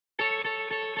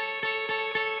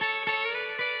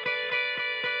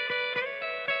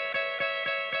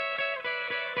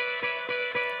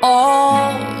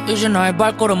이제 나의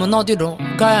발걸음은 어디로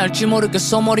가야 할지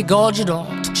모르겠어. 머리가 어지러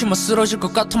툭 치면 쓰러질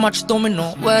것 같아 마치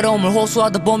도미노. 외로움을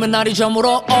호소하다 보면 날이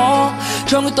저물어.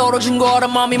 정이 떨어진 거 알아.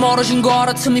 맘이 멀어진 거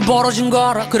알아. 틈이 벌어진 거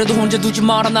알아. 그래도 혼자 두지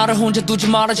마라. 나를 혼자 두지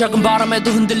마라. 작은 바람에도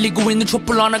흔들리고 있는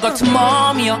촛불 하나 같은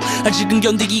마음이야. 아직은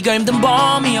견디기가 힘든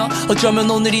밤이야. 어쩌면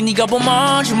오늘이 네가 본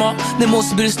마지막 내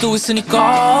모습일 수도 있으니까.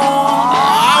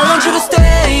 I want you to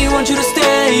stay, want you to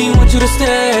stay, want you to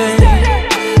stay.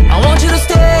 I want you to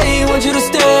stay, want you to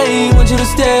stay, want you to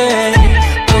stay.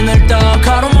 오늘 딱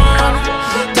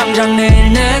하루만 당장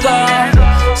내일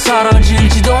내가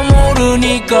사라질지도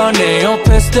모르니까 내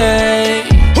옆에 stay.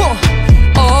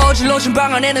 어질러진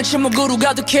방 안에는 침묵으로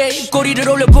가득해. 꼬리를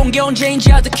올려본 게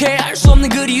언제인지 아득해. 알 수 없는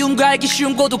그리움과 알기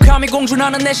쉬운 고독함이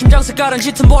공존하는 내 심장 색깔은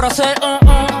짙은 보라색.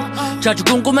 자주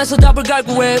궁금해서 답을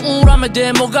갈구해. 우울함에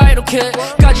대해 뭐가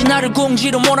이렇게까지 나를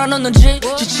공지로 몰아넣는지.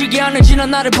 지치게 하는지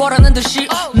난 나를 보라는 듯이.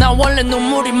 나 원래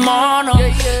눈물이 많아.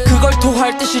 그걸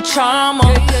토할 듯이 참아.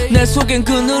 내 속엔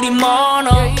그늘이 많아.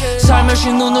 살며시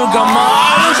눈을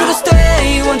감아. I want you to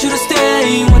stay, want you to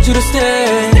stay, want you to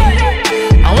stay.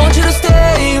 I want you to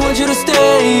stay, want you to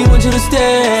stay, want you to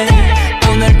stay.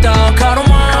 오늘 딱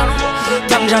하루만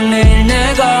당장 내일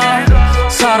내가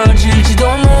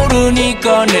사라질지도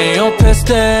모르니까 내 옆에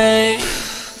stay.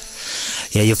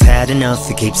 Yeah, you've had enough,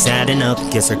 you keep adding up.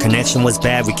 Guess our connection was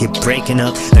bad, we keep breaking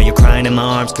up. Now you're crying in my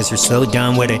arms cause you're so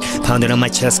done with it. Pounding on my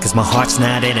chest cause my heart's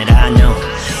not in it. I know,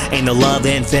 ain't no love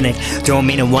infinite. Don't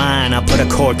mean to whine, I'll put a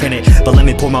cork in it. But let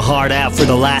me pour my heart out for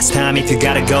the last time. If you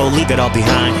gotta go, leave it all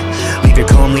behind. Leave your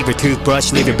comb, leave your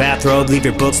toothbrush, leave your bathrobe, leave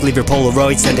your books, leave your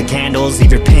Polaroids, send the candles.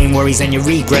 Leave your pain, worries and your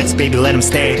regrets, baby, let them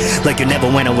stay. Like you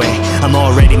never went away. I'm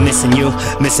already missing you,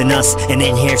 missing us, and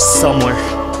in here somewhere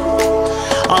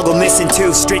I'll go missing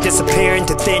too, straight disappear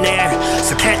into thin air.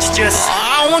 So can't you just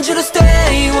I want you to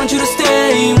stay, want you to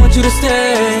stay, want you to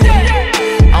stay.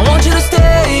 I want you to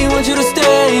stay, want you to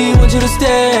stay, want you to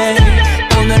stay.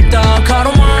 오늘 딱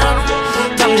하루만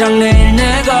당장 내일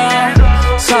내가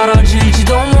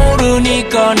사라질지도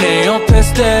모르니까 내 옆에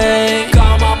stay.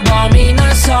 까만 밤이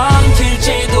날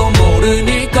삼킬지도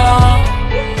모르니까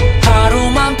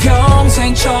하루만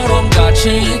평생처럼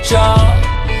같이 있자.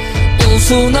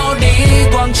 우스운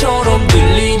어리광처럼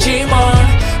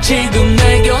들리지만 지금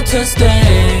내 곁에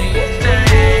stay.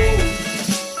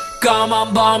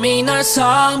 까만 밤이 날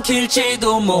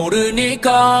삼킬지도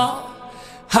모르니까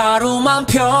하루만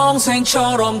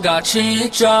평생처럼 같이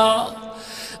있자.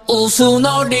 우스운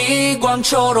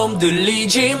어리광처럼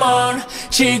들리지만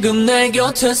지금 내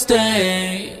곁에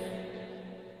stay.